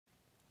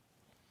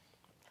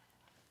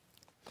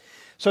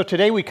So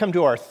today we come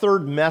to our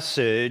third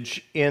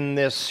message in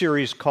this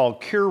series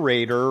called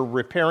Curator,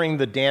 Repairing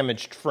the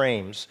Damaged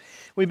Frames.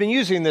 We've been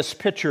using this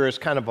picture as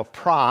kind of a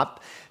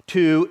prop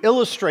to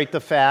illustrate the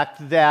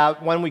fact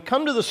that when we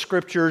come to the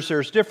scriptures,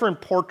 there's different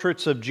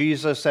portraits of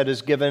Jesus that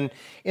is given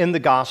in the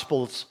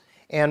Gospels.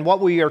 And what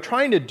we are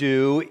trying to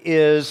do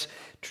is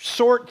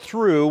sort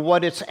through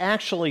what it's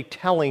actually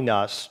telling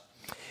us.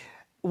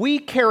 We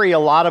carry a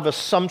lot of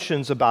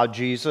assumptions about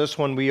Jesus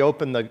when we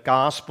open the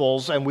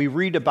Gospels and we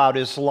read about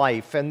his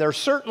life. And there's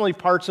certainly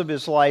parts of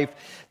his life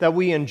that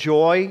we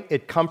enjoy.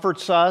 It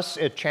comforts us,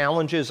 it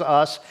challenges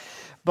us.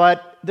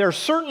 But there are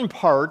certain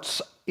parts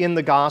in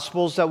the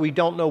Gospels that we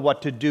don't know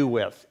what to do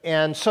with.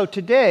 And so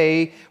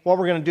today, what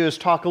we're going to do is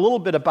talk a little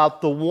bit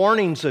about the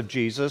warnings of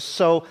Jesus.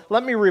 So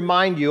let me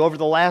remind you, over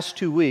the last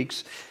 2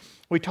 weeks,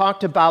 we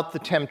talked about the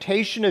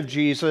temptation of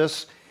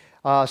Jesus.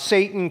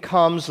 Satan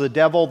comes, the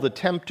devil, the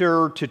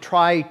tempter, to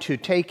try to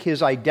take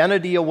his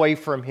identity away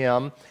from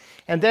him.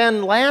 And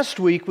then last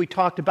week we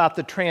talked about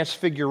the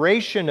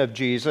transfiguration of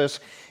Jesus,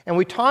 and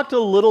we talked a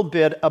little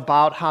bit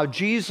about how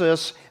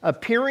Jesus,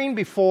 appearing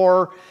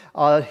before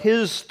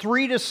his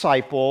three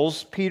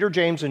disciples, Peter,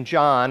 James, and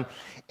John,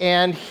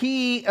 and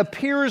he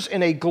appears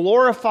in a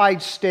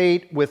glorified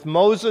state with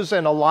Moses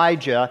and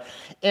Elijah,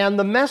 and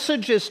the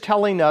message is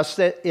telling us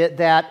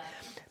that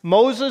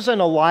Moses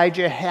and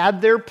Elijah had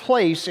their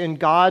place in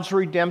God's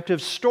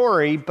redemptive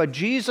story, but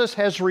Jesus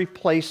has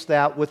replaced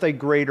that with a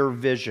greater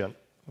vision.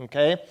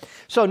 Okay?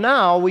 So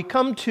now we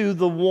come to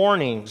the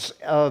warnings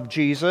of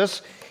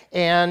Jesus,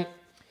 and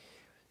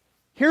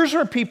here's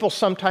where people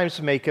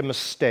sometimes make a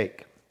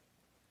mistake.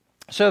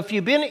 So if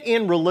you've been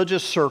in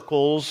religious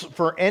circles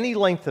for any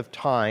length of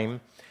time,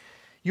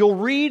 you'll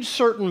read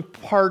certain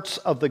parts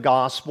of the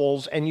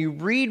Gospels and you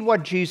read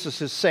what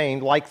Jesus is saying,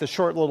 like the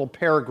short little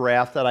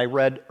paragraph that I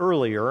read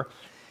earlier,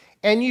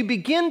 and you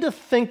begin to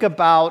think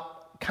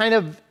about kind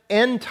of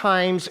end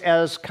times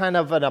as kind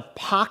of an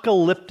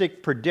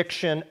apocalyptic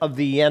prediction of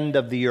the end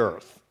of the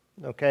earth,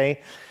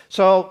 okay?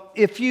 So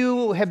if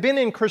you have been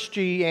in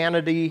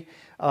Christianity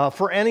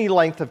for any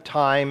length of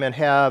time and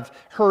have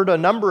heard a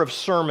number of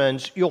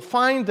sermons, you'll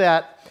find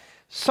that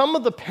some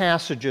of the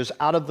passages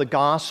out of the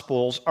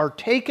Gospels are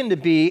taken to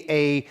be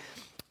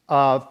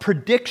a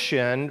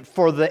prediction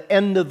for the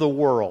end of the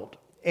world.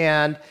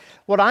 And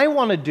what I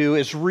want to do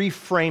is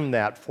reframe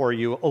that for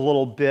you a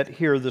little bit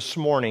here this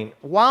morning.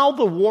 While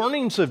the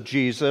warnings of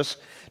Jesus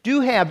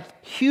do have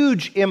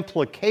huge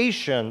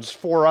implications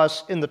for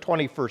us in the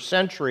 21st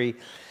century,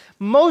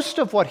 most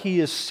of what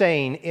he is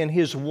saying in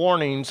his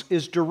warnings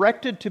is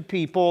directed to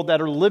people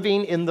that are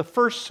living in the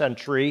first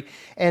century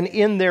and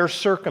in their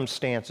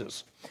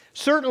circumstances.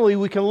 Certainly,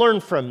 we can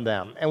learn from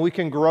them, and we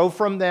can grow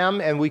from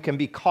them, and we can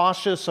be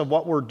cautious of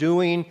what we're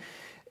doing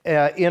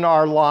in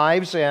our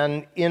lives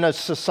and in a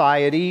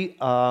society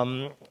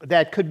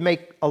that could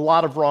make a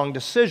lot of wrong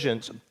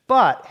decisions.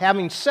 But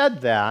having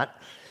said that,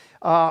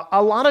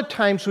 a lot of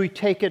times we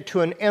take it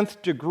to an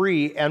nth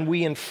degree, and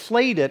we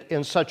inflate it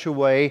in such a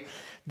way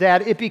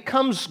that it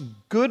becomes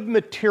good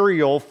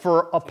material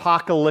for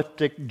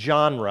apocalyptic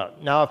genre.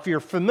 Now, if you're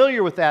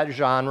familiar with that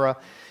genre,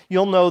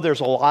 you'll know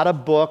there's a lot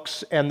of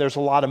books and there's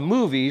a lot of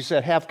movies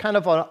that have kind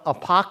of an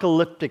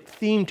apocalyptic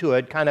theme to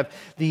it, kind of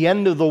the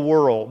end of the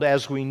world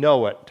as we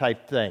know it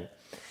type thing.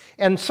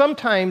 And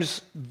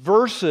sometimes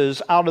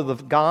verses out of the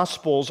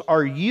Gospels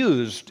are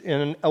used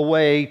in a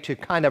way to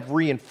kind of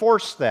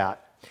reinforce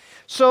that.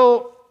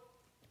 So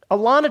a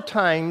lot of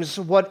times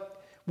what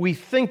we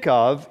think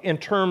of in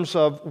terms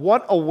of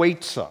what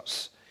awaits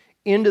us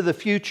into the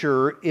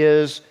future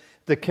is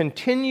the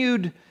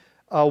continued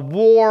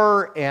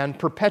war and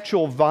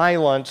perpetual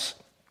violence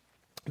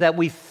that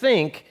we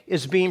think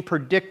is being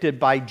predicted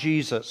by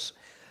Jesus.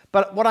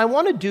 But what I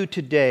want to do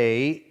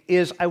today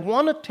is I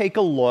want to take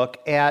a look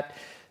at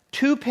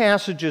two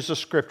passages of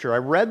Scripture. I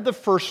read the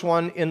first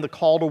one in the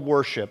Call to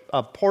Worship,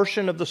 a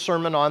portion of the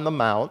Sermon on the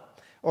Mount,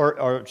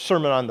 or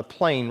Sermon on the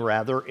Plain,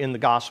 rather, in the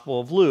Gospel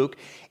of Luke,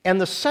 and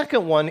the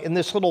second one in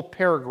this little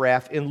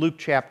paragraph in Luke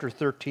chapter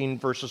 13,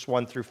 verses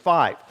 1 through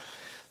 5.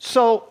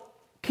 So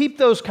keep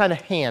those kind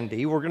of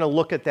handy. We're going to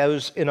look at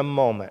those in a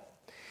moment.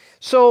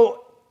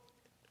 So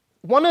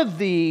one of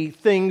the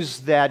things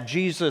that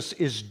Jesus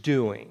is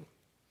doing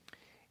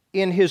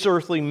in his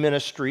earthly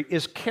ministry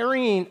is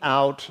carrying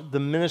out the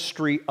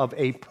ministry of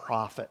a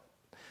prophet.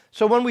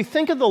 So when we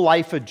think of the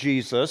life of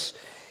Jesus,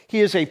 he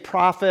is a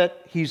prophet,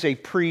 he's a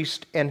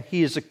priest, and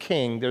he is a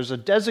king. There's a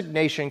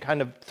designation, kind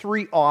of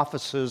three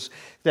offices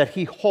that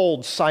he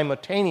holds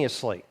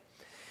simultaneously.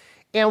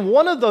 And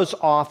one of those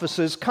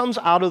offices comes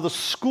out of the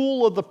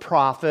school of the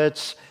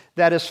prophets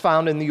that is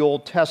found in the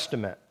Old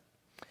Testament.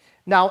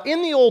 Now,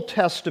 in the Old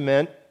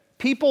Testament,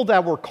 people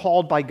that were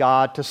called by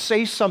God to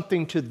say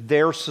something to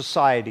their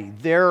society,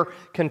 their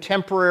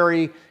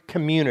contemporary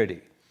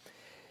community,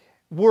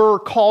 were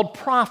called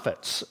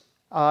prophets.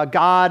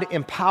 God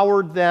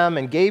empowered them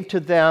and gave to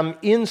them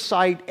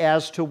insight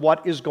as to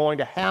what is going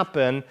to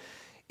happen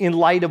in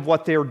light of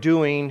what they're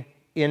doing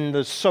in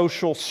the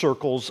social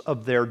circles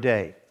of their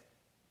day.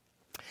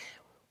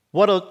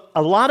 What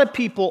a lot of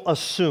people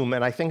assume,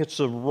 and I think it's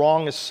a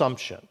wrong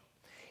assumption,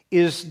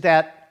 is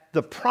that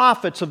the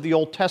prophets of the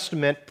Old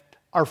Testament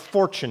are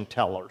fortune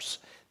tellers.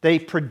 They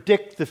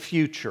predict the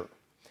future.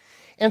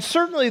 And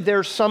certainly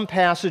there's some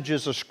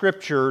passages of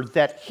Scripture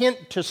that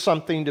hint to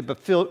something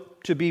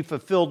to be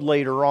fulfilled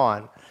later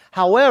on.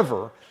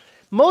 However,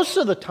 most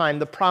of the time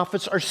the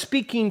prophets are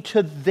speaking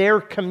to their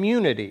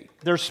community.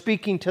 They're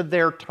speaking to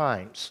their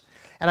times.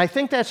 And I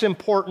think that's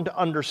important to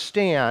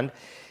understand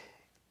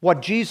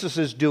what Jesus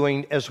is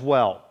doing as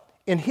well.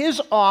 In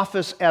his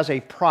office as a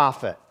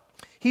prophet,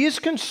 he is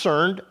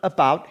concerned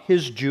about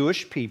his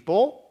Jewish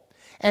people,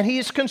 and he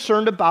is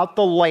concerned about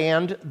the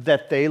land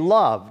that they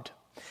loved.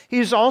 He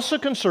is also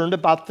concerned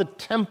about the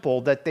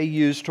temple that they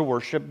used to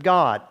worship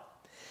God.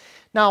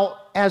 Now,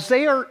 as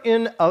they are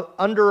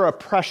under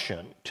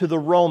oppression to the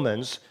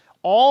Romans,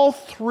 all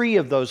three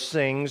of those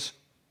things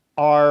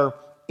are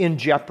in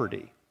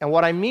jeopardy. And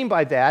what I mean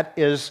by that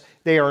is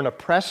they are an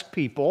oppressed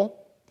people.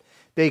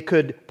 They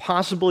could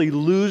possibly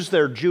lose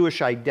their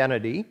Jewish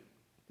identity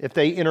if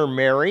they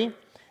intermarry,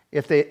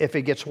 if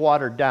it gets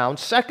watered down.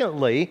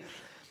 Secondly,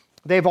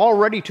 they've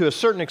already, to a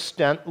certain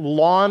extent,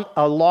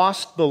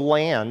 lost the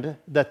land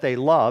that they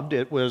loved.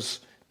 It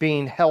was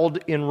being held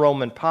in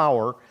Roman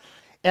power.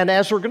 And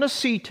as we're going to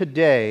see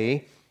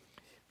today,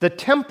 the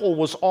temple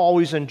was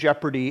always in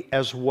jeopardy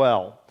as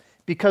well,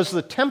 because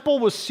the temple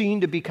was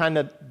seen to be kind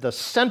of the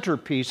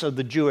centerpiece of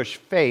the Jewish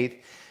faith.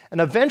 And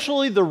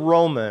eventually the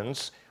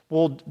Romans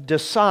will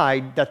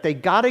decide that they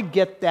got to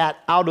get that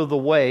out of the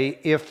way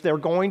if they're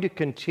going to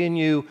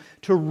continue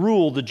to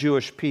rule the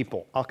Jewish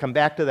people. I'll come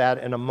back to that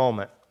in a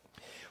moment.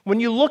 When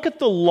you look at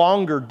the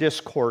longer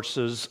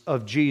discourses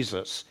of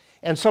Jesus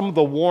and some of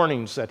the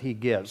warnings that he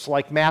gives,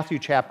 like Matthew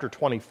chapter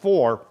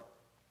 24,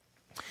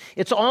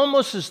 it's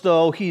almost as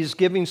though he's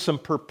giving some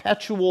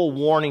perpetual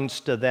warnings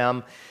to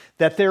them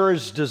that there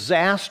is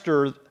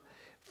disaster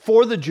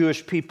for the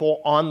Jewish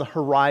people on the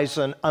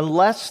horizon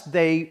unless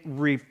they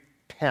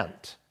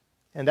repent.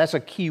 And that's a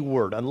key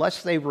word,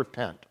 unless they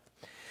repent.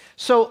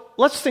 So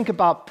let's think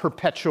about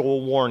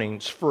perpetual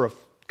warnings for a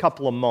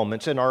couple of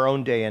moments in our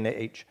own day and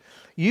age.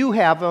 You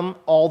have them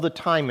all the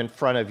time in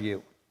front of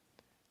you.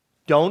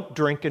 Don't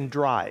drink and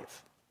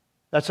drive.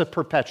 That's a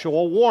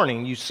perpetual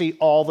warning you see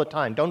all the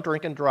time. Don't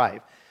drink and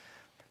drive.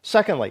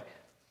 Secondly,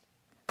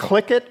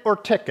 click it or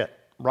ticket,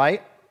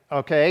 right?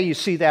 Okay, you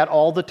see that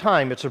all the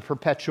time. It's a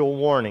perpetual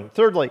warning.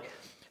 Thirdly,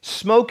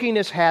 smoking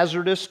is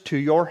hazardous to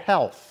your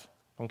health.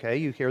 Okay,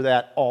 you hear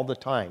that all the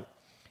time.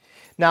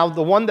 Now,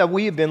 the one that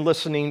we have been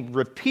listening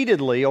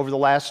repeatedly over the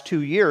last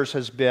 2 years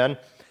has been,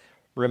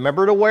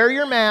 remember to wear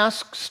your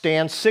mask,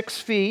 stand 6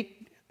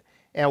 feet,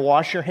 and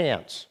wash your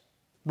hands.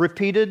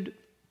 Repeated,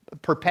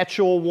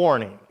 perpetual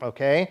warning,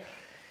 okay?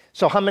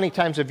 So how many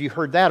times have you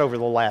heard that over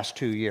the last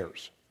 2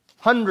 years?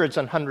 Hundreds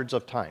and hundreds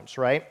of times,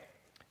 right?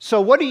 So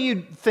what do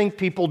you think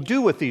people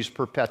do with these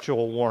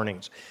perpetual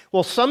warnings?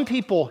 Well, some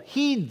people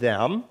heed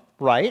them,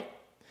 right?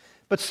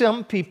 But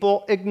some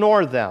people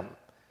ignore them.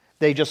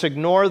 They just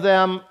ignore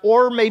them,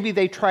 or maybe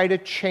they try to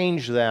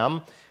change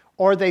them,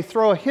 or they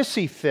throw a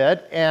hissy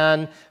fit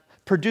and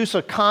produce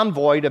a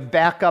convoy to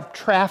back up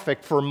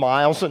traffic for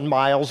miles and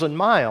miles and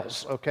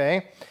miles,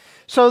 okay?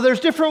 So there's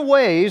different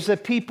ways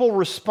that people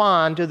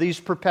respond to these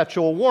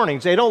perpetual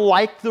warnings. They don't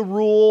like the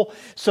rule,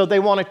 so they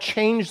want to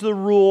change the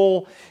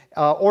rule,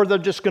 or they're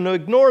just going to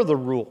ignore the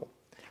rule.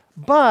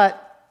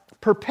 But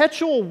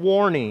perpetual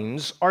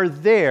warnings are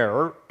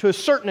there, to a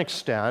certain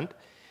extent,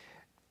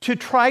 to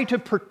try to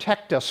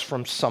protect us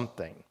from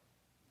something.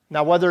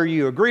 Now, whether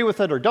you agree with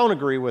it or don't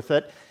agree with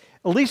it,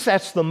 at least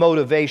that's the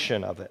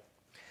motivation of it.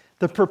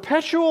 The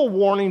perpetual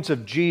warnings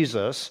of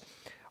Jesus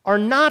are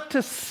not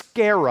to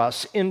scare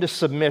us into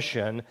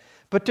submission,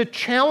 but to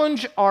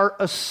challenge our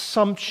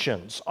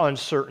assumptions on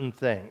certain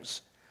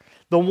things.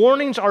 The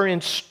warnings are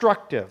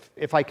instructive,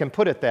 if I can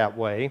put it that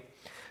way.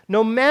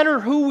 No matter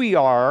who we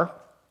are,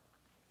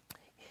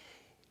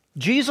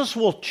 Jesus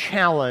will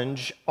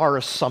challenge our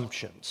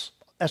assumptions.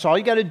 That's all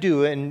you got to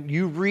do. And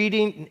you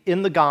reading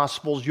in the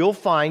Gospels, you'll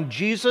find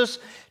Jesus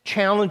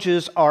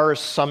challenges our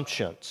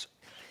assumptions.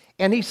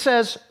 And he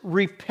says,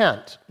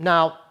 repent.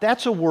 Now,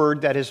 that's a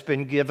word that has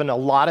been given a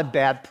lot of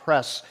bad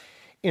press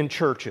in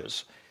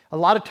churches. A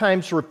lot of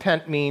times,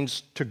 repent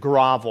means to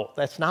grovel.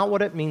 That's not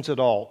what it means at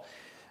all.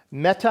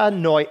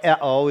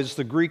 Metanoeo is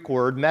the Greek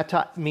word,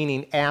 meta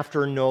meaning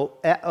after,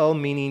 noeo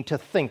meaning to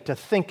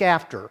think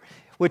after,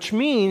 which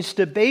means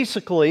to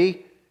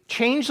basically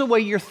change the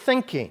way you're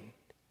thinking.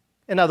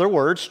 In other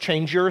words,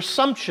 change your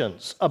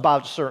assumptions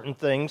about certain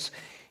things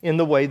in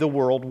the way the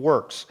world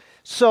works.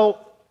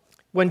 So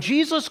when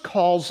Jesus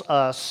calls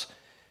us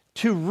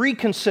to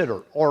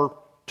reconsider or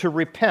to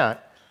repent,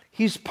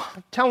 he's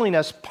telling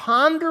us,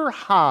 ponder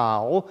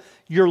how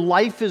your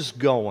life is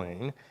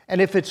going, and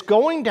if it's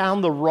going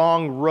down the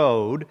wrong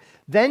road,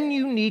 then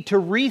you need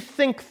to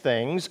rethink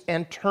things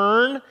and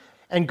turn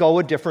and go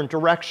a different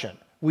direction.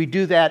 We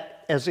do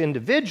that as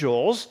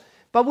individuals,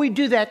 but we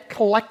do that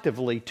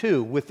collectively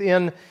too,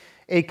 within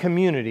a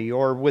community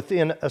or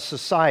within a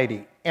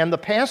society. And the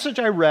passage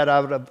I read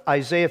out of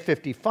Isaiah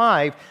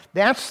 55,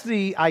 that's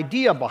the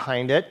idea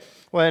behind it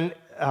when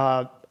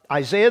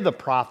Isaiah the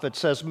prophet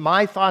says,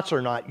 "My thoughts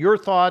are not your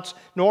thoughts,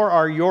 nor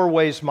are your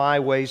ways my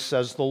ways,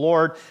 says the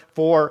Lord.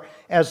 For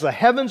as the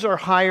heavens are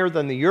higher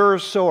than the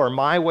earth, so are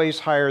my ways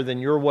higher than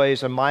your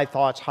ways, and my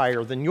thoughts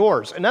higher than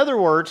yours." In other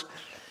words,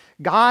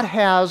 God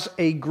has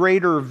a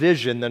greater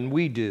vision than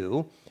we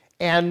do,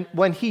 and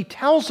when he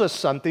tells us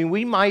something,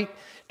 we might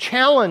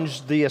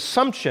challenge the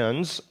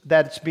assumptions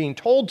that's being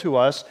told to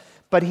us,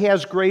 but he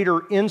has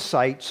greater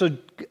insight. So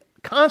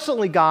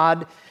constantly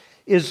God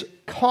is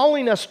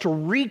calling us to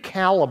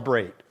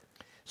recalibrate.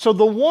 So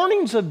the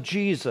warnings of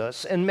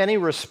Jesus, in many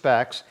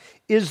respects,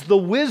 is the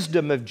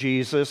wisdom of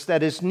Jesus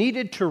that is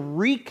needed to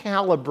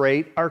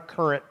recalibrate our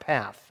current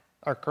path,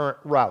 our current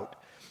route.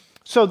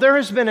 So there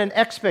has been an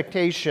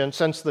expectation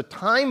since the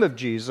time of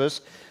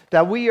Jesus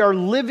that we are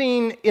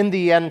living in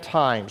the end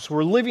times.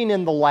 We're living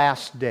in the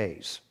last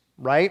days,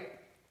 right?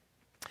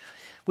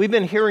 We've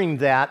been hearing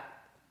that,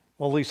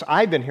 well, at least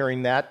I've been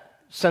hearing that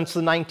since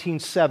the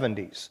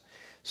 1970s.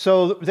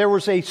 So there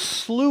was a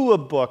slew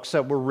of books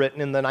that were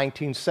written in the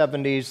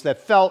 1970s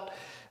that felt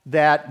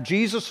that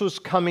Jesus was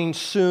coming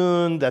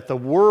soon, that the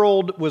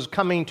world was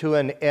coming to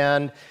an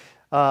end.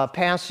 Not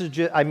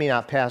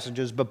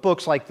passages, but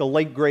books like The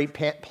Late Great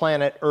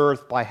Planet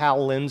Earth by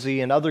Hal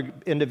Lindsey and other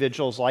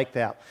individuals like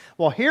that.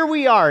 Well, here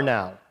we are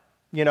now,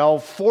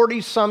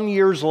 40-some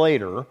years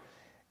later,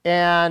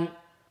 and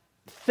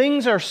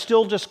things are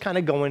still just kind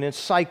of going in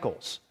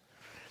cycles.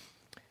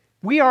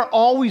 We are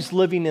always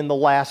living in the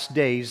last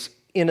days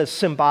in a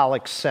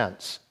symbolic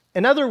sense.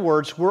 In other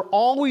words, we're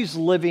always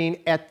living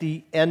at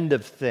the end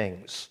of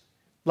things.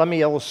 Let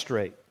me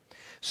illustrate.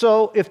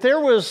 So if there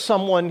was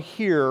someone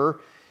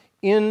here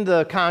in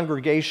the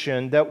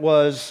congregation that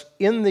was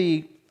in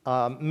the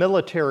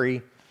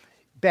military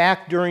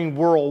back during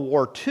World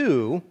War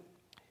II,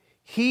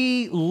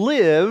 he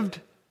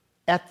lived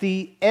at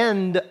the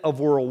end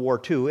of World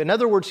War II. In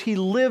other words, he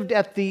lived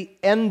at the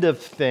end of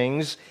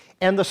things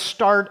and the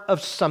start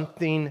of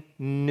something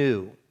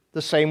new.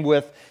 The same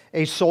with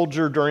a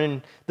soldier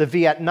during the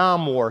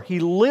Vietnam War. He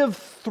lived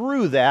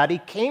through that, he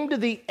came to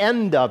the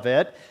end of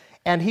it,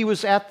 and he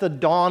was at the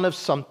dawn of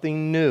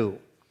something new.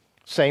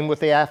 Same with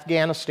the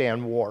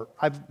Afghanistan war.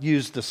 I've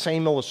used the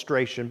same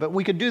illustration, but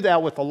we could do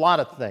that with a lot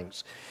of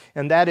things.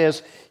 And that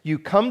is, you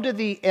come to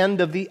the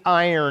end of the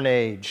Iron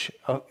Age,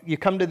 you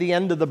come to the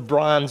end of the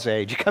Bronze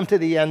Age, you come to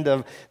the end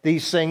of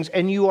these things,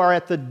 and you are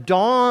at the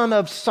dawn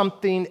of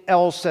something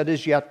else that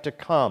is yet to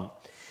come.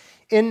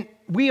 And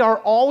we are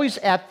always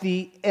at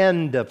the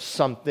end of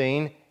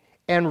something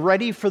and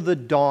ready for the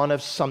dawn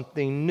of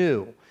something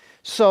new.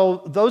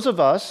 So those of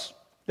us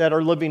that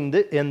are living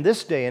in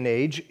this day and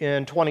age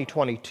in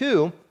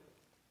 2022,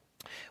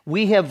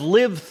 we have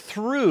lived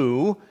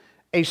through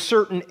a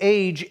certain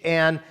age,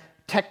 and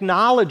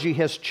technology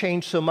has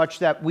changed so much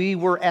that we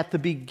were at the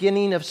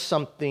beginning of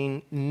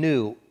something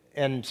new.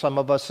 And some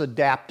of us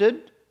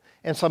adapted,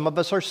 and some of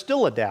us are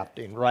still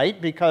adapting, right?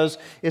 Because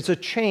it's a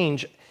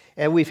change,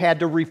 and we've had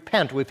to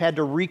repent, we've had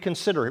to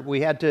reconsider it,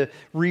 we had to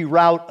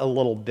reroute a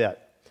little bit.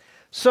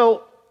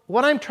 So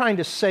what I'm trying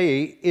to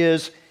say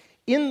is,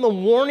 in the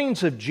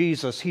warnings of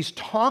Jesus, he's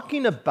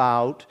talking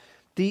about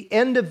the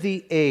end of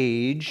the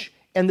age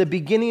and the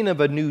beginning of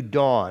a new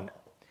dawn.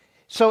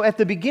 So at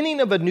the beginning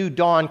of a new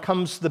dawn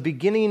comes the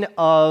beginning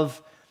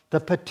of the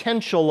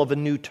potential of a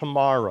new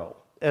tomorrow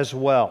as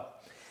well.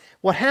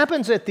 What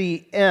happens at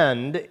the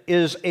end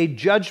is a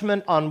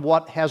judgment on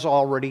what has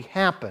already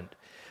happened.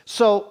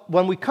 So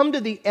when we come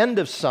to the end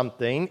of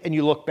something, and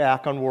you look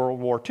back on World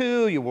War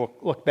II, you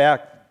look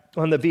back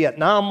on the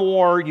Vietnam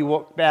War, you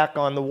look back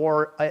on the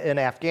war in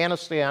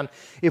Afghanistan,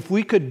 if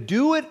we could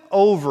do it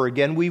over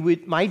again, we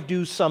might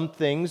do some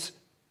things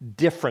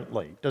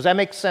differently. Does that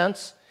make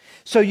sense?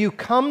 So you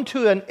come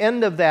to an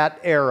end of that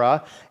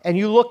era, and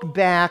you look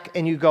back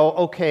and you go,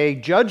 okay,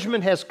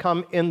 judgment has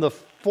come in the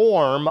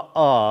form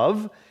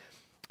of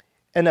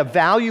an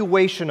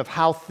evaluation of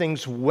how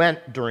things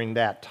went during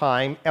that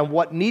time and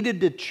what needed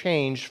to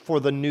change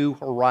for the new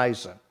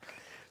horizon.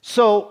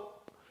 So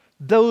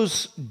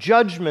those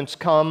judgments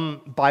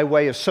come by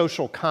way of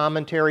social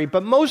commentary,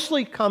 but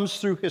mostly comes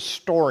through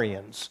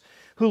historians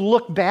who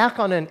look back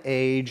on an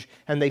age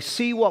and they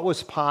see what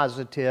was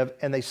positive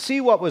and they see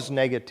what was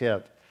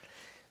negative.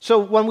 So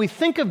when we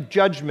think of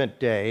Judgment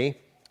Day,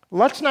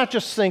 let's not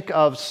just think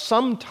of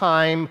some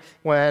time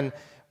when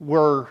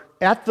we're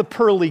at the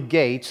pearly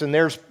gates and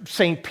there's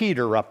St.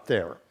 Peter up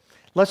there.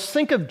 Let's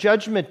think of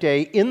Judgment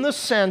Day in the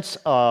sense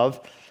of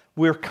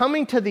we're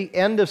coming to the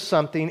end of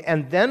something,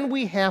 and then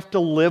we have to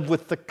live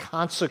with the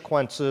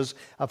consequences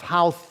of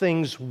how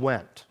things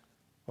went.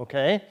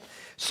 Okay?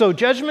 So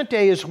Judgment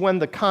Day is when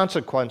the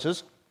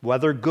consequences,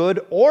 whether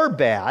good or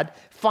bad,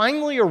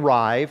 finally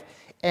arrive,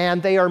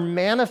 and they are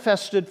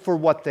manifested for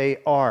what they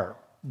are.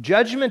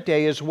 Judgment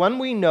Day is when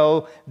we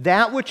know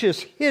that which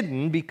is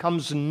hidden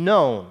becomes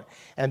known,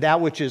 and that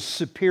which is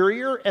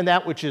superior and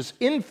that which is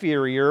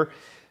inferior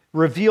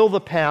reveal the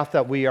path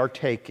that we are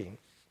taking.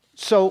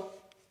 So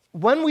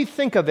when we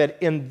think of it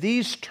in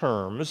these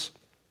terms,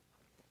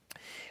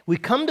 we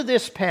come to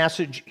this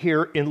passage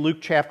here in Luke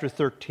chapter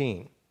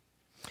 13.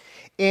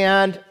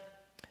 And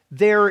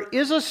there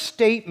is a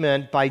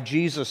statement by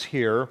Jesus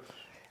here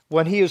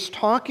when he is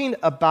talking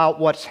about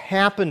what's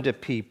happened to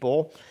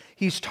people.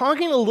 He's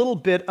talking a little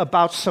bit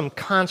about some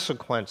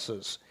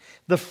consequences.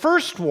 The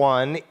first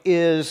one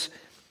is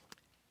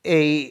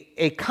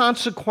a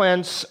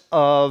consequence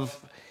of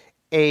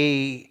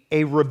a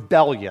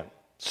rebellion.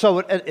 So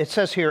it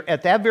says here,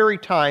 at that very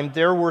time,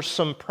 there were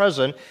some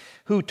present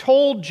who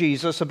told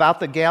Jesus about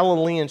the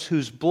Galileans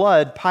whose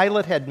blood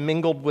Pilate had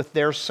mingled with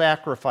their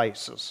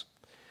sacrifices.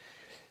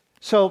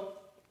 So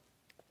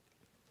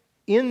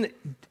in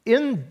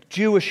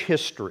Jewish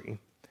history,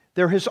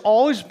 there has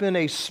always been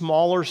a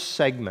smaller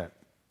segment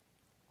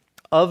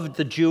of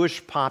the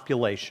Jewish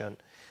population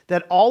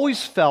that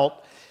always felt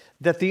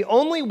that the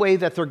only way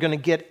that they're going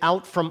to get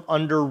out from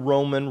under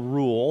Roman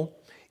rule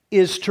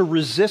is to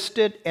resist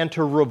it and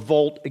to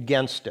revolt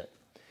against it.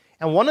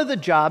 And one of the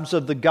jobs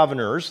of the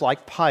governors,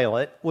 like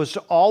Pilate, was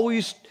to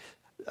always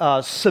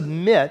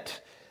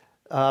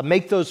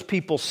make those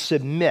people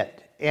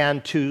submit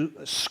and to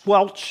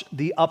squelch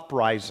the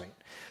uprising.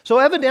 So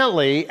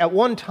evidently, at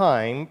one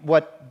time,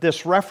 what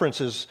this reference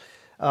is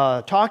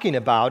talking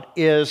about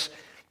is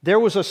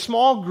there was a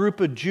small group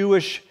of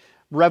Jewish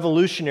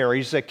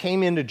revolutionaries that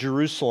came into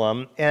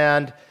Jerusalem,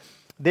 and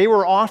they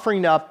were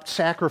offering up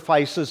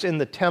sacrifices in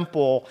the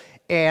temple,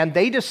 and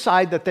they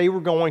decided that they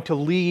were going to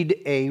lead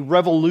a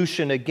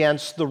revolution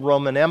against the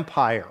Roman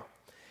Empire.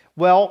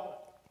 Well,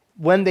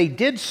 when they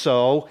did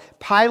so,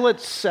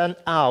 Pilate sent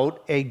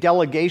out a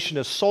delegation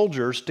of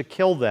soldiers to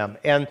kill them.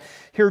 And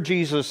here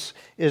Jesus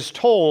is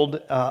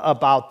told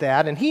about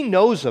that, and he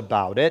knows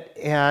about it.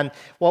 And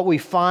what we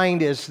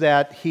find is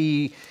that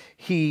he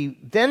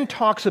then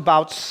talks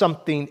about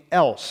something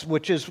else,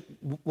 which is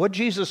what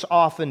Jesus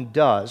often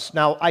does.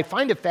 Now, I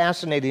find it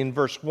fascinating in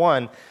verse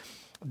 1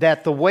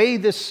 that the way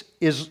this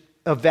is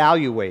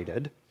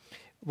evaluated,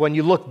 when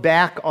you look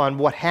back on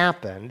what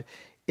happened,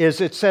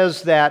 is it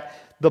says that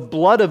the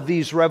blood of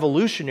these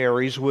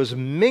revolutionaries was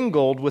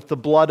mingled with the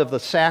blood of the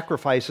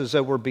sacrifices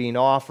that were being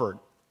offered.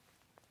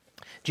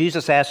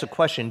 Jesus asked a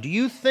question, do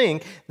you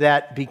think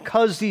that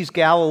because these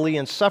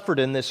Galileans suffered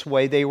in this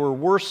way, they were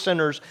worse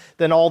sinners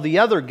than all the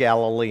other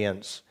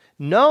Galileans?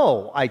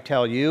 No, I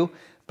tell you,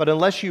 but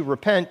unless you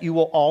repent, you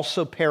will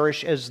also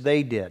perish as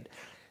they did.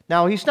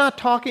 Now, he's not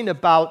talking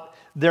about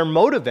their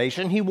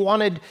motivation.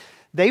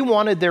 They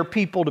wanted their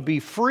people to be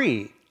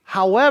free.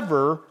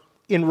 However,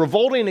 in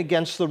revolting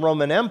against the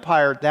Roman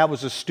Empire, that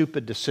was a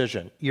stupid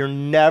decision. You're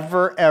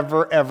never,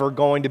 ever, ever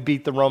going to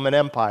beat the Roman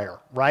Empire,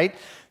 right?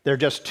 They're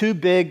just too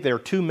big, they're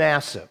too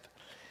massive.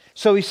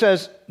 So he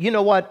says, you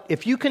know what?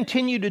 If you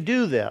continue to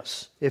do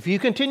this, if you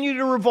continue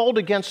to revolt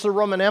against the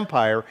Roman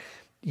Empire,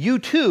 you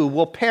too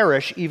will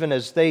perish even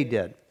as they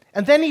did.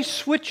 And then he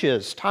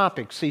switches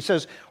topics. He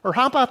says, or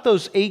how about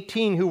those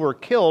 18 who were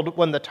killed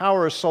when the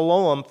Tower of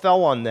Siloam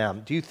fell on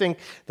them? Do you think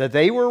that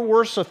they were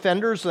worse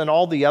offenders than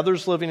all the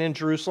others living in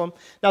Jerusalem?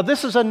 Now,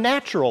 this is a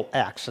natural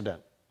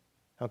accident,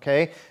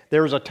 okay?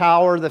 There was a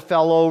tower that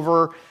fell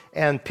over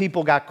and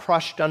people got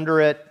crushed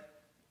under it.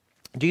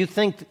 Do you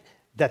think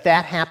that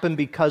happened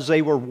because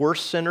they were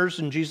worse sinners?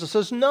 And Jesus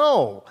says,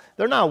 no,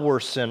 they're not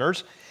worse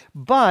sinners.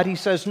 But he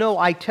says, no,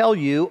 I tell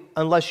you,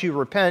 unless you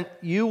repent,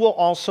 you will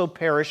also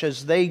perish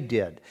as they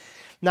did.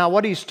 Now,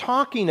 what he's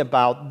talking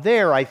about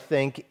there, I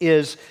think,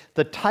 is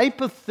the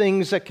type of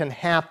things that can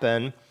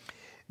happen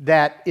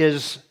that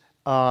is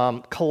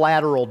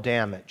collateral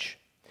damage.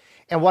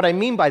 And what I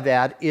mean by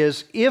that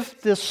is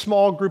if this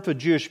small group of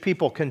Jewish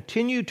people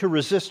continue to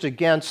resist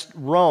against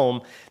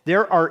Rome,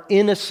 there are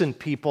innocent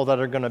people that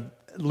are going to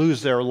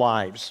lose their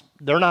lives.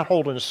 They're not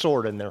holding a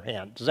sword in their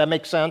hand. Does that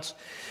make sense?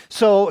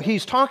 So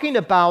he's talking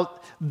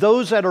about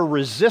those that are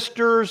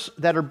resistors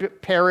that are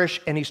perish,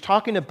 and he's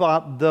talking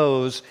about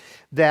those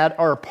that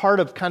are part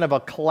of kind of a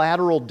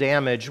collateral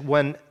damage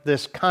when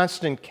this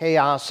constant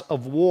chaos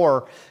of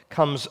war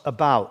comes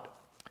about.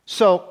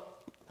 So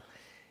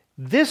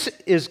this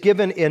is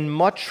given in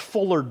much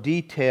fuller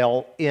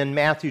detail in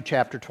Matthew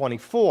chapter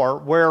 24,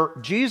 where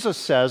Jesus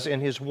says in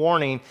his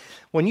warning,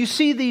 when you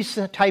see these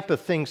type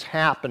of things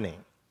happening,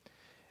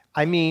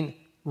 I mean,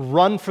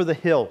 run for the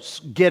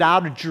hills. Get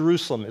out of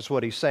Jerusalem is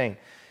what he's saying.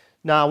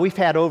 Now, we've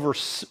had over,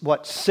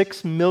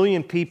 6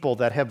 million people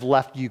that have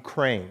left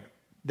Ukraine.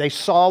 They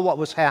saw what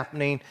was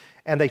happening,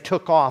 and they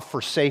took off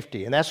for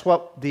safety. And that's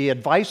what the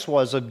advice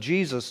was of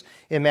Jesus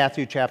in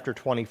Matthew chapter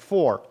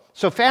 24.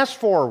 So fast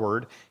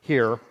forward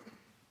here.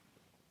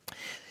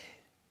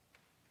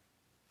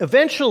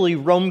 Eventually,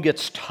 Rome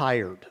gets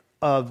tired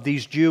of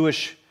these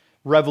Jewish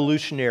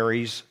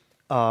revolutionaries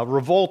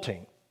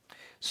revolting.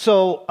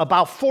 So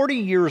about 40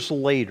 years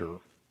later,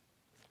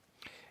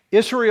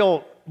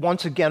 Israel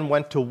once again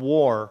went to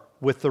war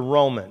with the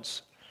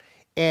Romans.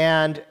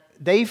 And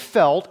they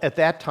felt at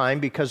that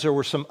time, because there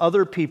were some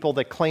other people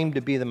that claimed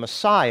to be the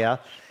Messiah,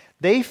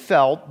 they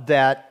felt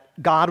that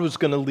God was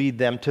going to lead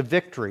them to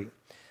victory.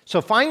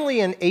 So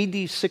finally in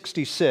AD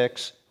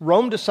 66,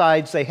 Rome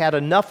decides they had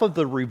enough of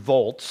the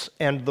revolts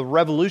and the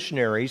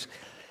revolutionaries,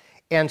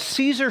 and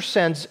Caesar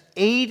sends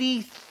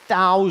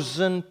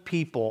 80,000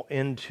 people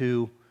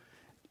into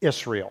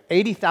Israel,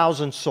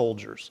 80,000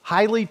 soldiers,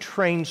 highly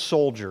trained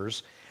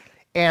soldiers,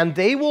 and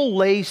they will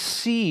lay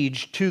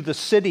siege to the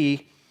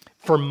city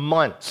for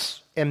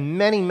months, and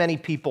many, many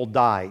people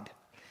died.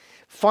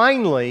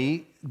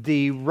 Finally,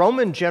 the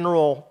Roman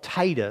general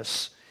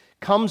Titus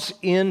comes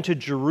into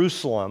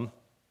Jerusalem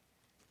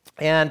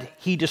and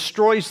he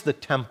destroys the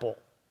temple.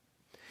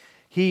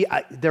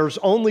 There's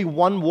only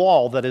one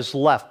wall that is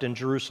left in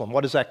Jerusalem.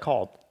 What is that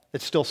called?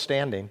 It's still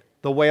standing,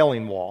 the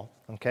Wailing Wall,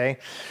 okay?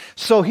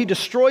 So he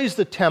destroys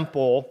the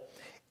temple,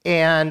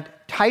 and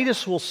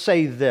Titus will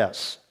say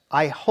this,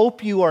 I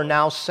hope you are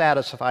now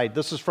satisfied.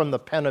 This is from the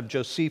pen of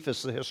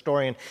Josephus, the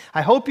historian.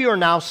 I hope you are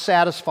now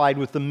satisfied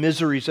with the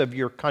miseries of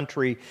your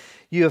country.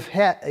 You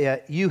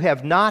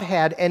have not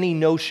had any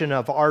notion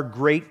of our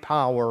great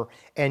power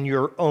and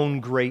your own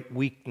great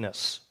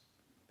weakness.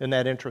 Isn't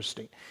that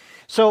interesting?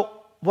 So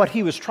what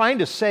he was trying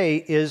to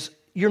say is,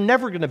 you're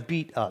never going to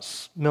beat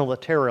us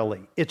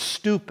militarily. It's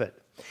stupid.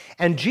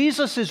 And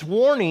Jesus is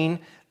warning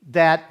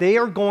that they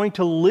are going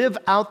to live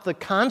out the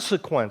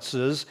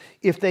consequences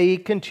if they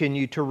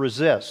continue to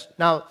resist.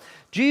 Now,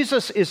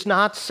 Jesus is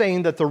not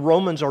saying that the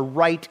Romans are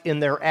right in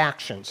their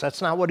actions.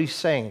 That's not what he's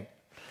saying.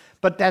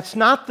 But that's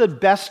not the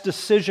best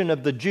decision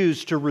of the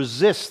Jews to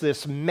resist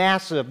this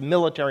massive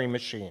military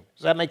machine.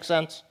 Does that make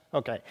sense?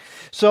 Okay.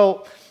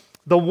 So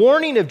the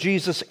warning of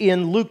Jesus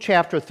in Luke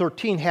chapter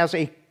 13 has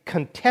a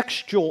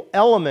contextual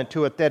element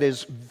to it that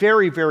is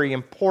very, very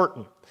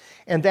important.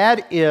 And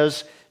that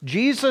is,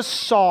 Jesus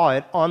saw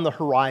it on the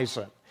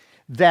horizon,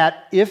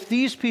 that if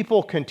these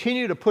people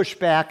continue to push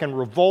back and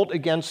revolt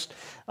against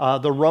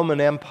the Roman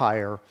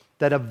Empire,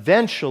 that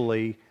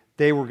eventually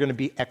they were going to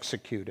be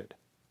executed.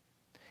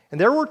 And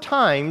there were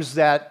times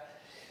that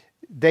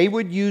they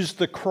would use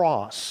the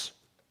cross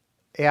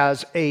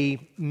as a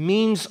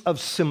means of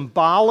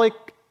symbolic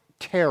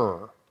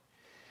terror.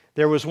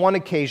 There was one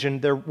occasion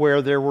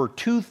where there were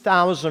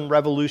 2,000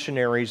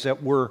 revolutionaries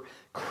that were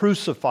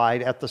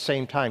crucified at the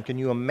same time. Can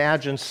you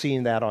imagine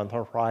seeing that on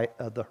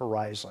the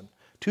horizon?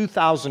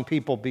 2,000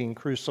 people being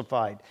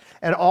crucified.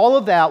 And all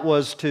of that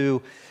was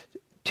to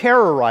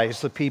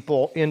terrorize the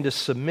people into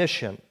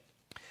submission.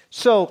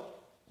 So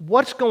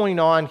what's going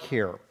on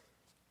here?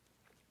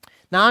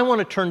 Now I want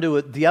to turn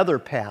to the other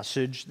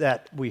passage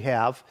that we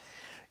have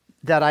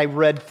that I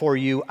read for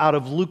you out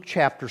of Luke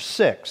chapter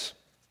 6.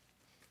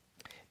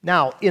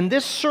 Now, in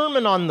this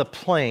Sermon on the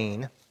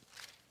Plain,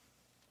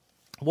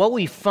 what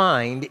we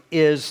find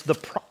is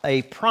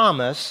a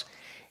promise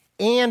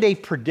and a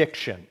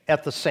prediction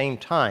at the same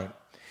time.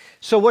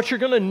 So what you're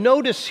going to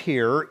notice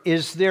here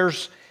is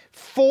there's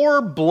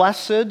 4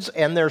 blesseds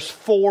and there's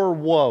 4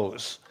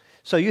 woes.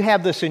 So you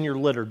have this in your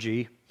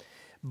liturgy.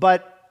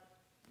 But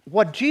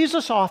what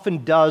Jesus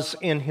often does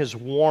in his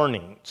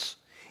warnings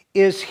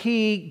is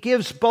he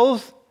gives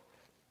both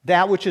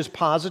that which is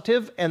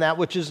positive and that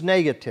which is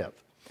negative.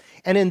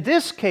 And in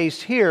this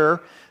case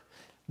here,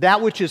 that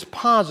which is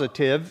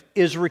positive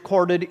is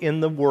recorded in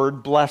the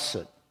word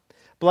blessed.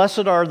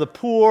 Blessed are the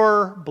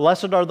poor,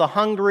 blessed are the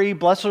hungry,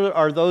 blessed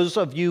are those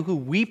of you who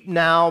weep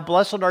now,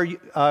 blessed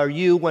are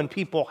you when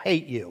people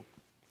hate you.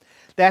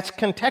 That's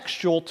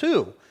contextual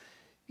too.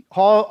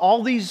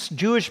 All these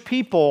Jewish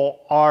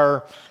people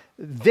are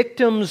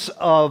victims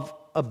of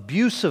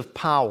abusive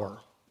power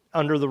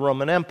under the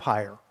Roman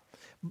Empire.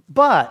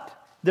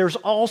 But there's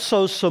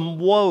also some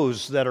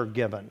woes that are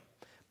given.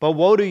 But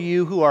woe to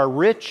you who are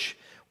rich,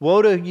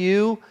 woe to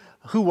you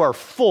who are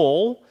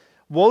full,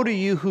 woe to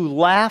you who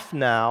laugh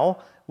now,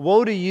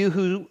 woe to you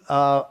who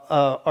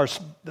are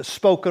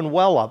spoken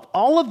well of.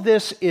 All of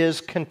this is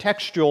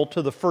contextual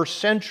to the first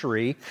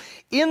century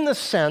in the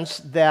sense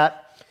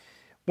that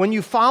when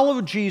you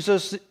follow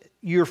Jesus,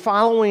 you're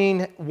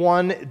following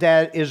one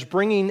that is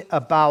bringing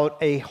about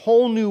a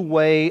whole new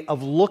way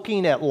of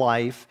looking at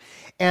life,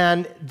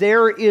 and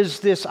there is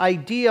this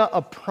idea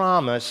of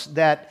promise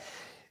that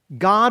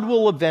God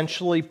will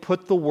eventually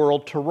put the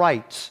world to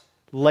rights.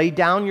 Lay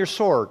down your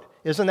sword.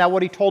 Isn't that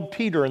what he told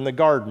Peter in the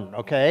garden,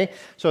 okay?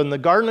 So in the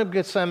Garden of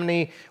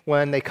Gethsemane,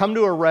 when they come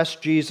to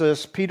arrest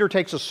Jesus, Peter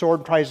takes a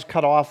sword, tries to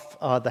cut off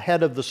the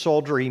head of the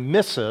soldier. He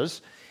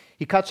misses.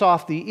 He cuts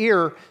off the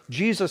ear.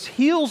 Jesus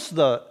heals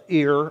the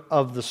ear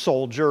of the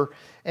soldier,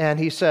 and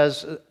he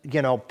says,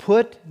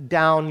 put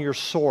down your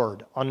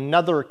sword. On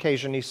another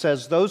occasion, he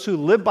says, those who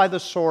live by the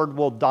sword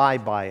will die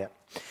by it.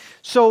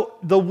 So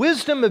the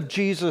wisdom of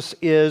Jesus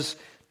is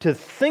to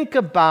think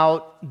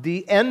about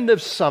the end of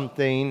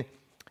something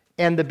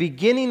and the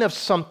beginning of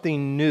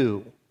something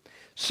new.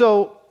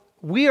 So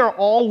we are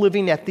all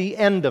living at the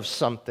end of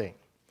something,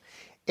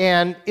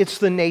 and it's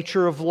the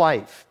nature of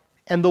life.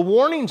 And the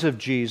warnings of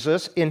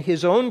Jesus in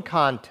his own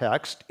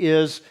context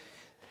is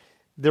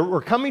that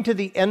we're coming to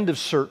the end of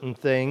certain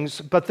things,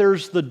 but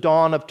there's the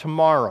dawn of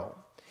tomorrow.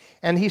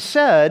 And he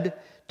said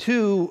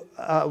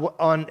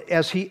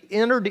as he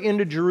entered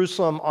into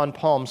Jerusalem on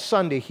Palm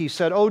Sunday, he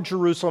said, "Oh,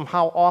 Jerusalem,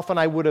 how often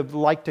I would have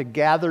liked to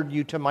gather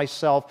you to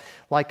myself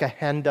like a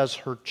hen does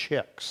her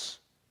chicks."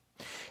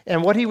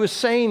 And what he was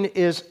saying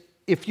is,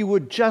 if you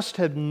would just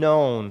have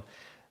known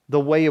the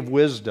way of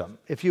wisdom,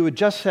 if you would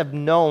just have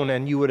known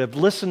and you would have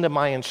listened to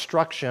my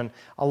instruction,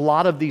 a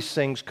lot of these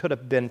things could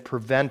have been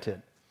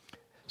prevented.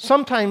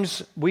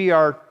 Sometimes we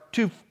are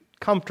too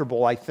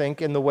comfortable, I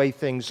think, in the way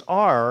things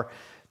are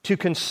to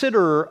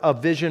consider a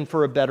vision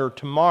for a better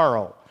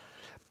tomorrow.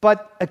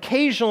 But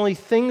occasionally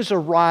things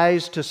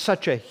arise to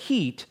such a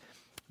heat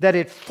that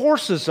it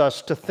forces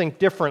us to think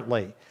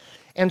differently.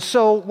 And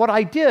so what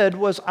I did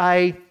was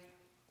I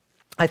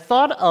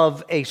thought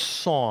of a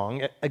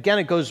song. Again,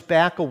 it goes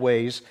back a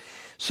ways.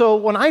 So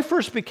when I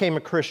first became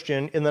a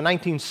Christian in the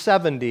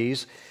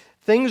 1970s,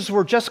 things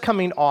were just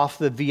coming off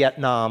the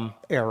Vietnam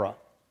era.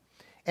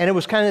 And it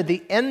was kind of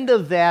the end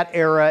of that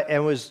era, and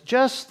it was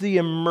just the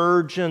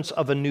emergence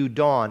of a new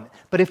dawn.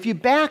 But if you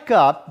back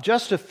up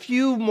just a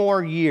few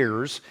more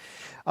years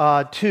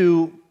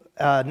to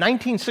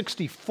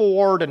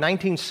 1964 to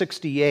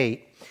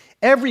 1968,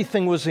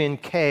 everything was in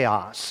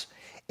chaos.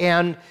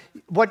 And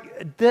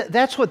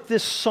that's what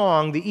this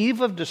song, The Eve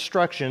of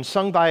Destruction,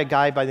 sung by a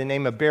guy by the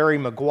name of Barry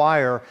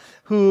McGuire,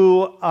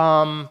 who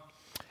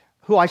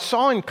I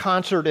saw in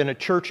concert in a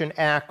church in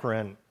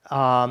Akron.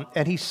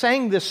 And he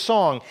sang this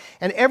song,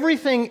 and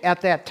everything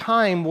at that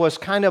time was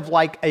kind of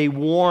like a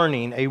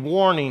warning, a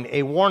warning,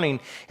 a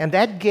warning, and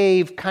that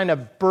gave kind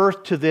of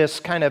birth to this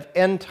kind of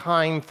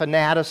end-time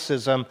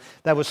fanaticism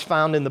that was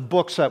found in the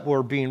books that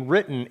were being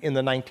written in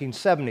the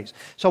 1970s.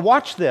 So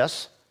watch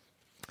this,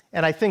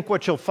 and I think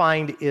what you'll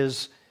find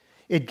is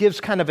it gives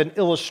kind of an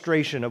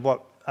illustration of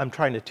what I'm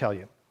trying to tell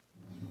you.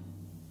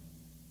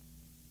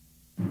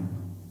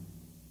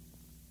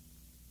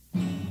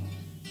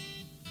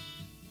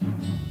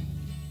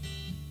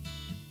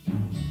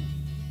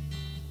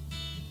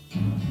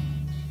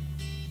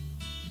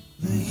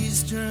 The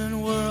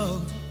Eastern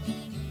world,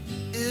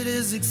 it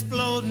is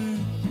exploding,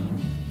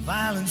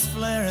 violence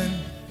flaring,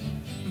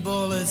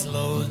 bullets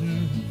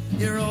loading.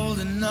 You're old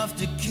enough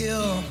to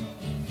kill,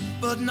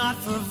 but not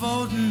for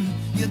voting.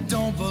 You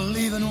don't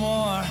believe in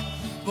war,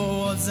 but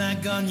what's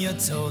that gun you're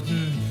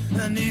toting?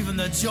 And even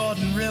the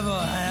Jordan River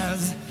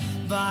has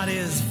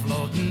bodies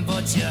floating.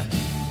 But you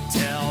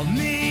tell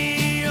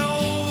me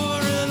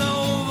over and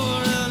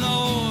over and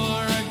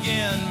over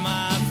again,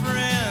 my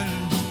friend,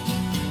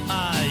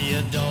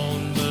 you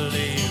don't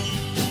believe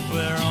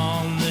we're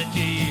on the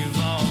eve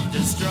of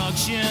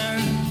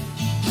destruction.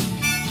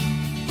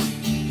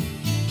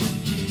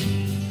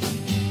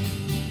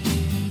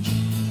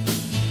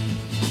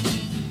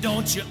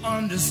 Don't you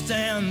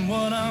understand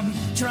what I'm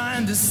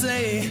trying to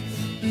say?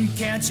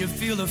 Can't you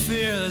feel the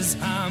fears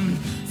I'm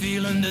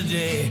feeling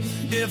today?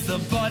 If the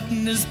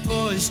button is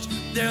pushed,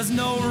 there's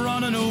no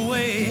running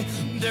away.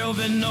 There'll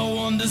be no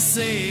one to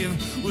save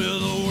with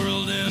the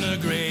world in a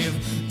grave.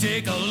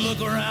 Take a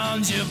look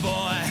around you,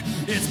 boy.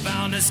 It's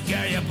bound to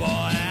scare you,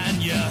 boy.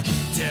 And you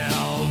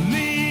tell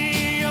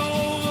me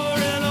over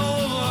and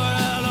over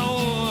and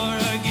over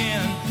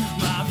again,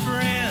 my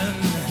friend,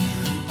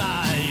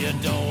 you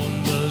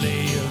don't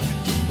believe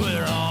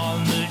we're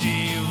on the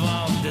eve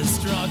of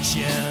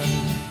destruction.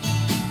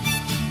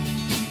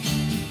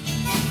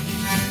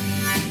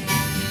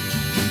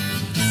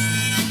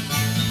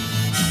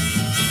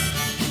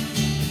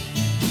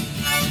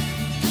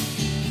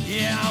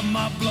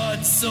 My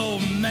blood's so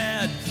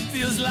mad,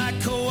 feels like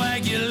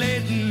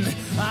coagulating.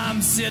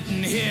 I'm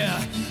sitting here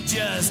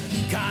just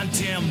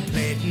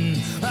contemplating.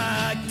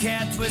 I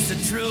can't twist the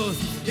truth,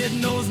 it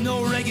knows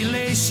no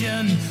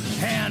regulation.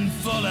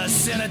 Handful of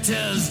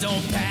senators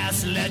don't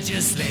pass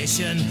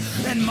legislation,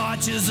 and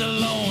marches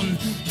alone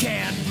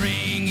can't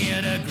bring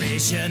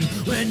integration.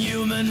 When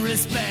human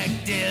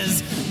respect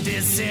is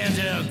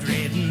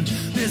disintegrating,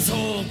 this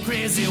whole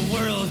crazy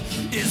world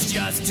is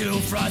just too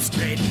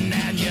frustrating.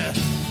 And you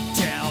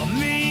tell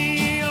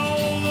me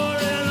over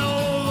and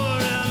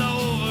over and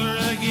over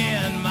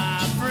again, my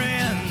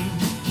friend,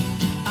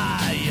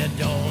 you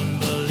don't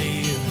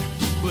believe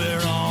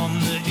we're on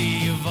the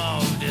eve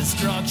of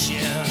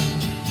destruction.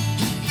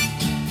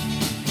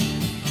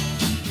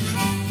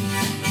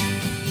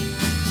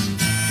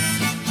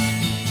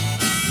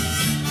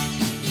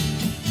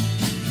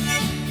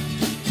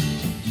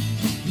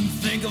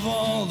 Think of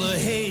all the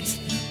hate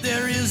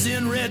there is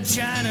in Red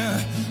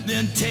China,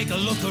 then take a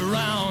look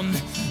around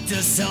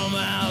to Selma,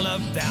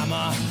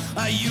 Alabama.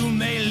 You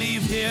may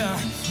leave here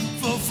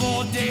for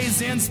 4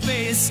 days in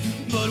space,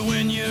 but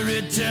when you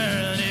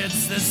return,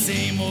 it's the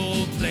same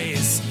old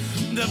place.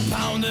 The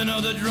pounding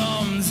of the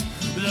drums,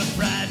 the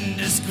pride and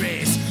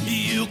disgrace.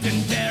 You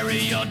can bury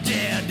your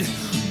dead,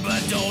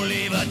 but don't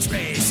leave a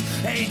trace.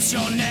 Hate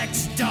your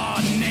next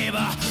door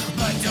neighbor,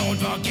 but don't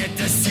forget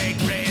to say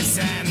grace.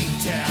 And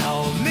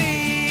tell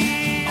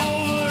me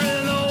over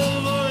and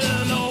over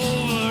and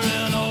over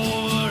and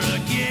over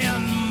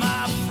again,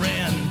 my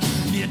friend,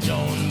 you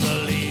don't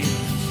believe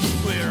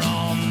we're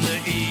on the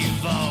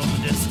eve of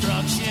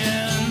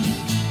destruction.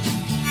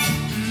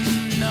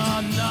 No,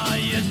 Oh no,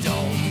 you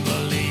don't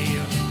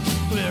believe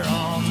we're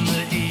on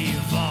the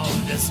eve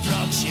of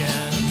destruction.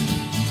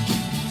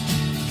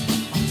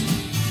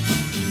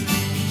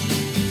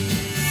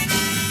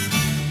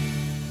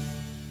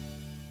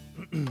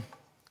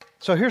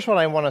 So here's what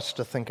I want us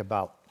to think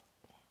about.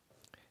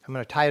 I'm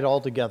going to tie it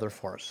all together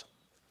for us.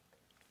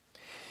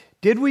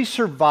 Did we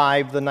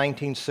survive the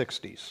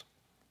 1960s?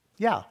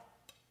 Yeah.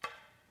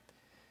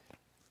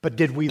 But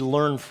did we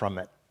learn from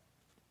it?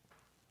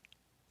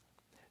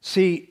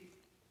 See,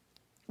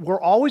 we're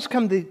always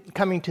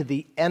coming to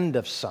the end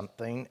of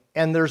something,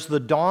 and there's the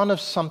dawn of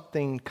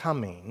something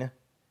coming.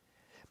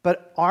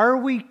 But are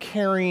we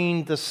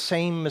carrying the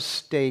same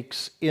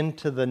mistakes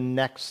into the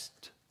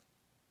next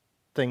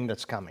thing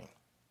that's coming?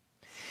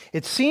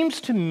 It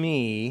seems to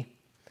me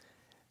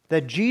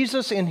that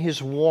Jesus in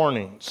his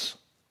warnings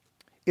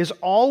is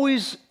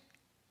always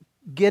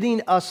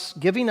giving us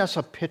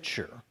a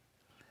picture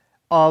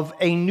of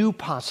a new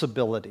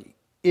possibility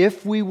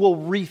if we will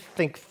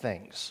rethink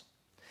things.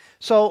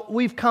 So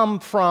we've come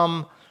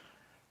from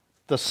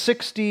the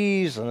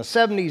 60s and the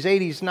 70s,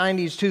 80s,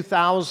 90s,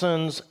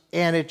 2000s,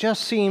 and it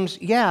just seems,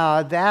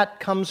 yeah, that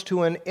comes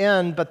to an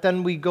end, but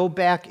then we go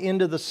back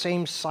into the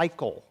same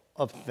cycle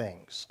of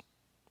things.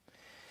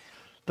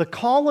 The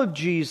call of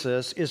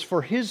Jesus is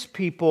for his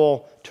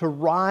people to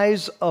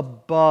rise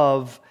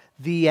above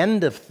the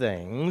end of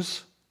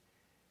things,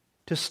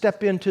 to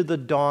step into the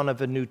dawn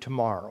of a new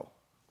tomorrow.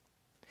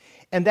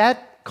 And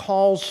that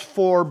calls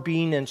for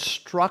being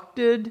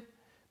instructed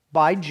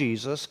by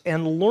Jesus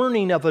and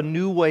learning of a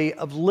new way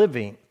of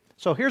living.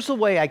 So here's the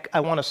way I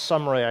want to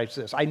summarize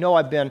this. I know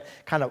I've been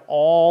kind of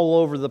all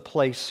over the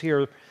place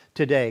here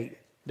today.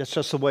 That's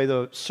just the way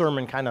the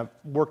sermon kind of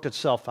worked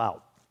itself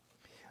out.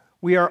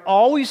 We are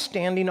always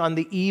standing on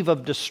the eve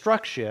of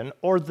destruction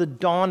or the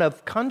dawn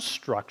of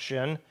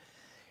construction,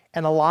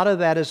 and a lot of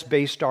that is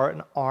based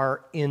on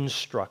our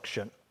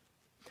instruction.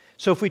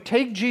 So if we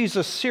take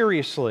Jesus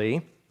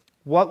seriously,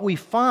 what we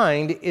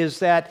find is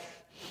that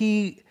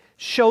he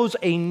shows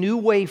a new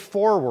way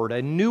forward,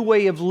 a new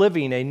way of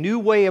living, a new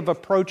way of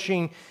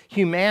approaching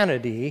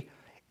humanity.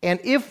 And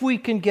if we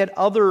can get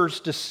others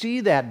to see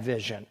that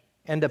vision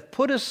and to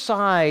put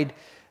aside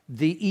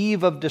the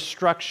eve of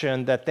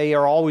destruction that they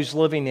are always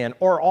living in,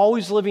 or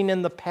always living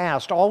in the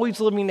past, always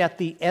living at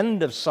the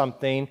end of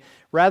something,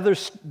 rather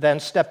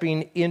than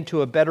stepping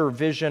into a better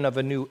vision of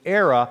a new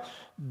era,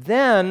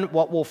 then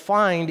what we'll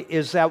find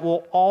is that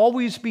we'll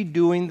always be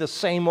doing the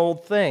same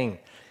old thing.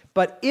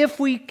 But if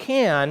we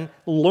can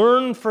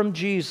learn from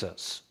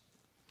Jesus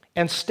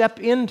and step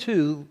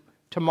into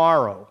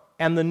tomorrow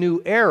and the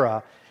new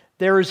era,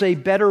 there is a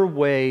better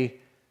way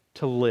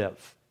to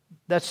live.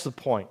 That's the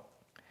point.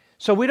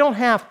 So we don't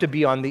have to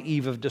be on the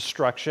eve of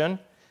destruction,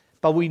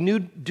 but we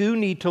do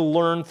need to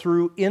learn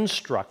through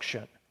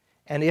instruction.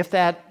 And if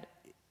that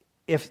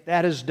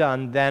is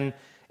done, then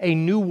a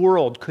new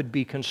world could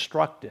be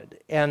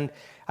constructed. And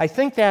I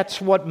think that's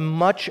what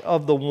much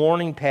of the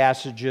warning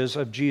passages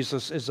of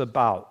Jesus is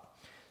about.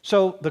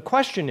 So the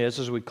question is,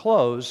 as we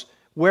close,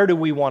 where do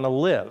we want to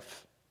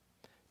live?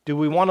 Do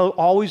we want to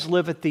always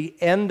live at the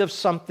end of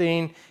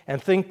something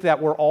and think that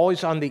we're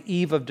always on the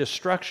eve of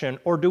destruction?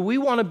 Or do we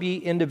want to be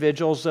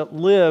individuals that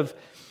live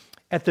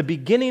at the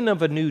beginning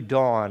of a new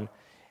dawn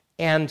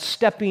and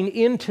stepping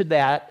into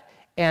that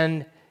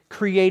and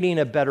creating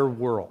a better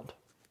world?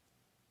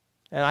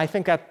 And I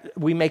think that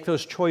we make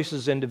those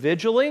choices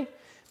individually,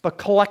 but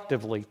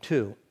collectively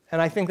too. And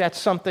I think that's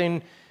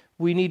something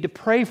we need to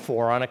pray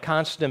for on a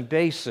constant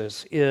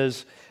basis,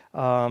 is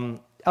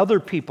other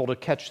people to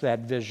catch that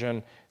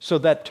vision so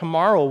that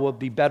tomorrow will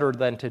be better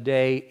than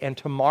today and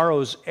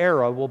tomorrow's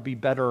era will be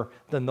better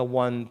than the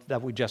one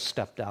that we just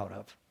stepped out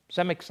of. Does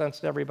that make sense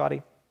to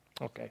everybody?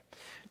 Okay.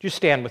 Just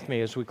stand with me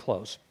as we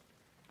close.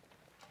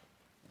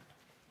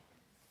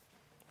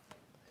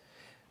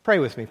 Pray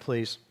with me,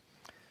 please.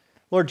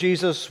 Lord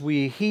Jesus,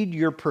 we heed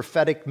your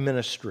prophetic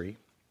ministry.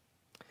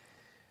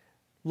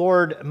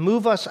 Lord,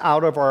 move us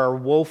out of our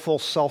woeful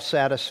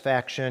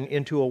self-satisfaction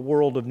into a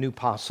world of new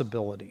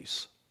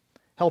possibilities.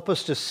 Help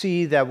us to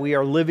see that we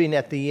are living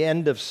at the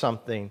end of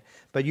something,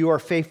 but you are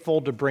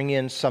faithful to bring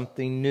in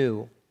something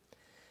new.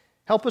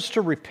 Help us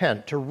to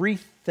repent, to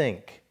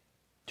rethink,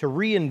 to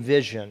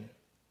re-envision,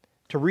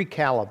 to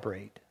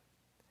recalibrate.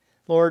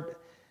 Lord,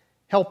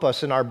 help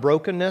us in our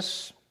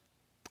brokenness.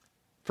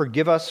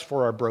 Forgive us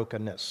for our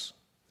brokenness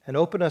and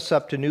open us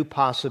up to new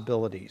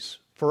possibilities.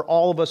 For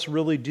all of us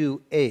really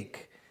do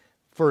ache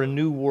for a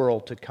new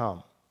world to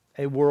come,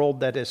 a world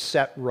that is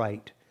set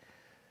right,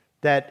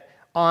 that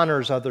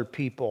honors other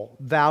people,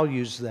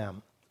 values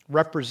them,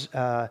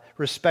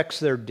 respects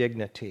their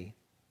dignity,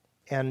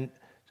 and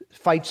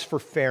fights for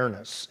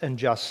fairness and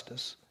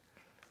justice.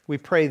 We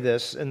pray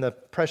this in the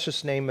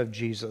precious name of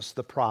Jesus,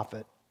 the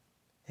prophet.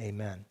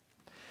 Amen.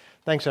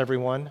 Thanks,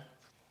 everyone.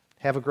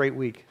 Have a great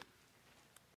week.